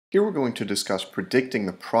Here we're going to discuss predicting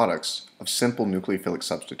the products of simple nucleophilic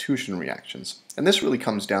substitution reactions. And this really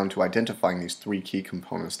comes down to identifying these three key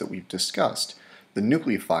components that we've discussed: the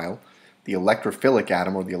nucleophile, the electrophilic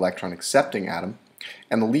atom or the electron accepting atom,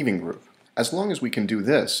 and the leaving group. As long as we can do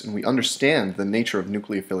this and we understand the nature of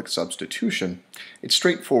nucleophilic substitution, it's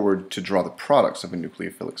straightforward to draw the products of a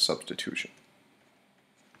nucleophilic substitution.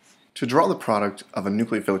 To draw the product of a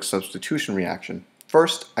nucleophilic substitution reaction,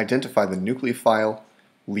 first identify the nucleophile,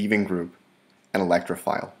 leaving group, and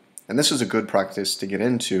electrophile. And this is a good practice to get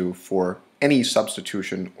into for any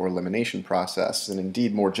substitution or elimination process, and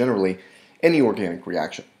indeed more generally, any organic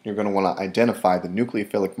reaction. You're going to want to identify the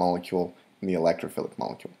nucleophilic molecule and the electrophilic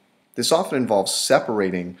molecule. This often involves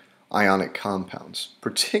separating ionic compounds,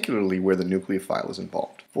 particularly where the nucleophile is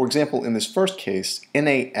involved. For example, in this first case,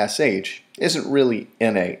 NaSH isn't really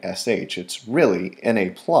NaSH, it's really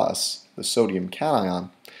Na+, the sodium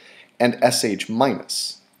cation, and SH-,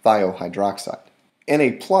 thiohydroxide.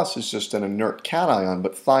 Na+ is just an inert cation,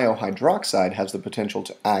 but thiohydroxide has the potential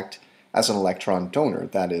to act as an electron donor,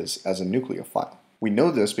 that is, as a nucleophile. We know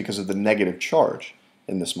this because of the negative charge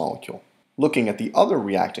in this molecule. Looking at the other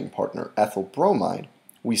reacting partner, ethyl bromide,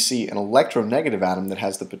 we see an electronegative atom that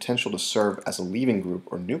has the potential to serve as a leaving group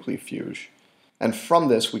or nucleofuge. And from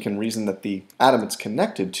this, we can reason that the atom it's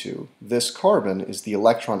connected to, this carbon, is the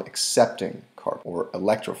electron accepting carbon, or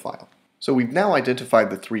electrophile. So we've now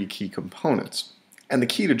identified the three key components. And the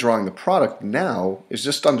key to drawing the product now is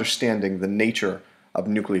just understanding the nature of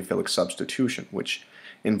nucleophilic substitution, which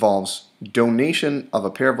involves donation of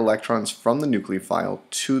a pair of electrons from the nucleophile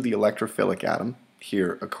to the electrophilic atom,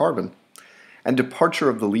 here a carbon, and departure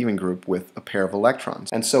of the leaving group with a pair of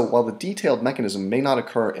electrons. And so while the detailed mechanism may not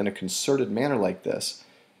occur in a concerted manner like this,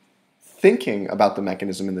 thinking about the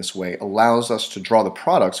mechanism in this way allows us to draw the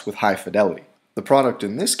products with high fidelity. The product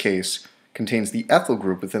in this case contains the ethyl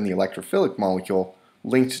group within the electrophilic molecule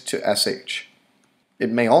linked to SH. It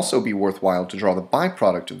may also be worthwhile to draw the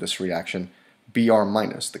byproduct of this reaction, Br-,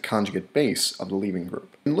 the conjugate base of the leaving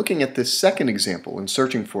group. In looking at this second example and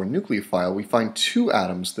searching for a nucleophile, we find two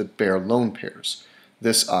atoms that bear lone pairs,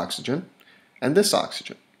 this oxygen and this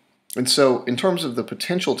oxygen. And so, in terms of the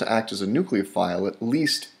potential to act as a nucleophile, at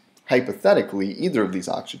least hypothetically, either of these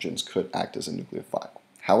oxygens could act as a nucleophile.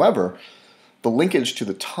 However, the linkage to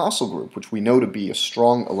the tosyl group, which we know to be a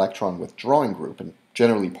strong electron withdrawing group and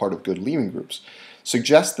generally part of good leaving groups,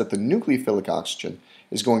 suggests that the nucleophilic oxygen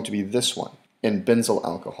is going to be this one, in benzyl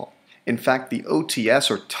alcohol. In fact, the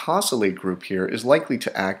OTS or tosylate group here is likely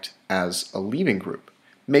to act as a leaving group,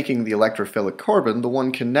 making the electrophilic carbon the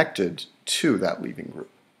one connected to that leaving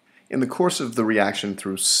group. In the course of the reaction,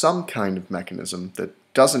 through some kind of mechanism that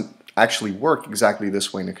doesn't actually work exactly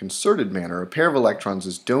this way in a concerted manner, a pair of electrons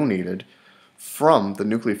is donated from the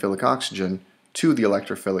nucleophilic oxygen to the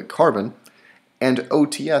electrophilic carbon, and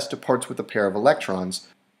OTS departs with a pair of electrons,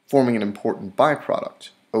 forming an important byproduct,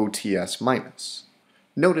 OTS-.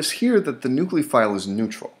 Notice here that the nucleophile is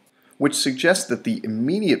neutral, which suggests that the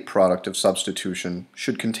immediate product of substitution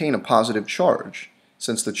should contain a positive charge,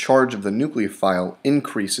 since the charge of the nucleophile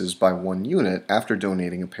increases by 1 unit after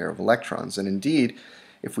donating a pair of electrons. And indeed,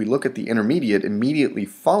 if we look at the intermediate immediately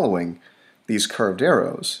following these curved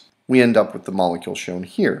arrows, we end up with the molecule shown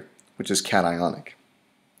here, which is cationic.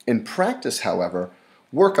 In practice, however,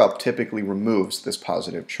 workup typically removes this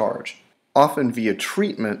positive charge, often via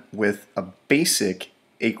treatment with a basic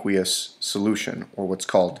aqueous solution, or what's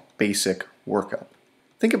called basic workup.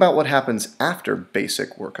 Think about what happens after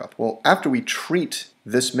basic workup. Well, after we treat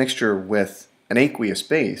this mixture with an aqueous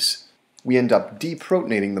base, we end up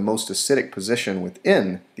deprotonating the most acidic position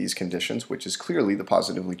within these conditions, which is clearly the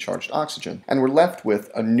positively charged oxygen, and we're left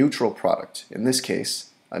with a neutral product, in this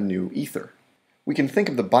case, a new ether. We can think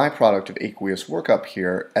of the byproduct of aqueous workup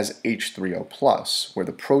here as H3O+, where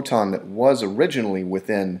the proton that was originally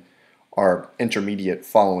within our intermediate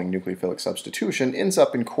following nucleophilic substitution ends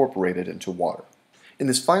up incorporated into water. In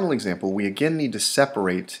this final example, we again need to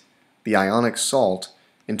separate the ionic salt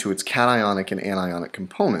into its cationic and anionic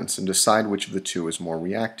components and decide which of the two is more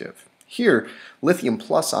reactive. Here, lithium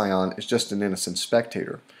plus ion is just an innocent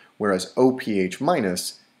spectator, whereas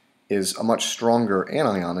OPH- is a much stronger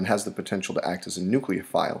anion and has the potential to act as a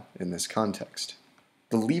nucleophile in this context.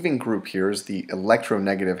 The leaving group here is the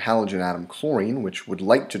electronegative halogen atom chlorine, which would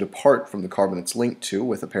like to depart from the carbon it's linked to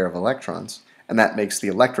with a pair of electrons, and that makes the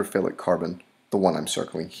electrophilic carbon the one I'm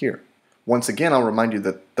circling here. Once again, I'll remind you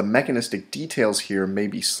that the mechanistic details here may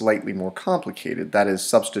be slightly more complicated. That is,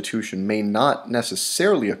 substitution may not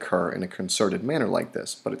necessarily occur in a concerted manner like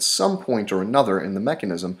this, but at some point or another in the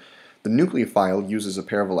mechanism, the nucleophile uses a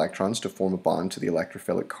pair of electrons to form a bond to the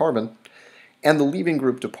electrophilic carbon, and the leaving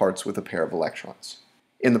group departs with a pair of electrons.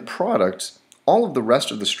 In the product, all of the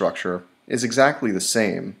rest of the structure is exactly the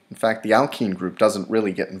same. In fact, the alkene group doesn't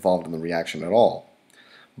really get involved in the reaction at all.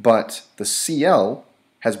 But the Cl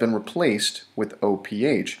has been replaced with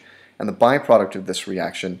OPH, and the byproduct of this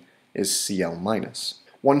reaction is Cl-.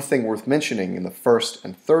 One thing worth mentioning in the first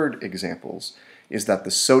and third examples is that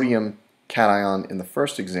the sodium cation in the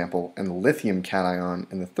first example and the lithium cation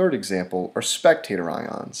in the third example are spectator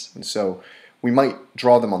ions, and so we might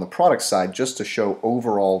draw them on the product side just to show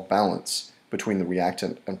overall balance between the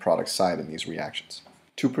reactant and product side in these reactions.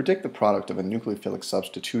 To predict the product of a nucleophilic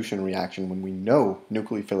substitution reaction when we know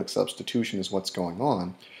nucleophilic substitution is what's going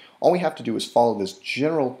on, all we have to do is follow this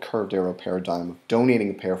general curved arrow paradigm of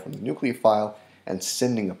donating a pair from the nucleophile and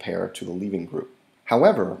sending a pair to the leaving group.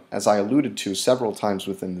 However, as I alluded to several times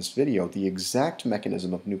within this video, the exact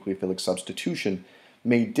mechanism of nucleophilic substitution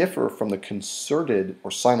may differ from the concerted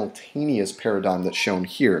or simultaneous paradigm that's shown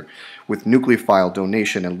here, with nucleophile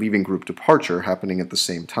donation and leaving group departure happening at the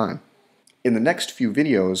same time. In the next few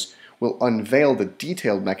videos, we'll unveil the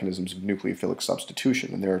detailed mechanisms of nucleophilic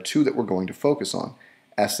substitution, and there are two that we're going to focus on,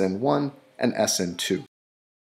 SN1 and SN2.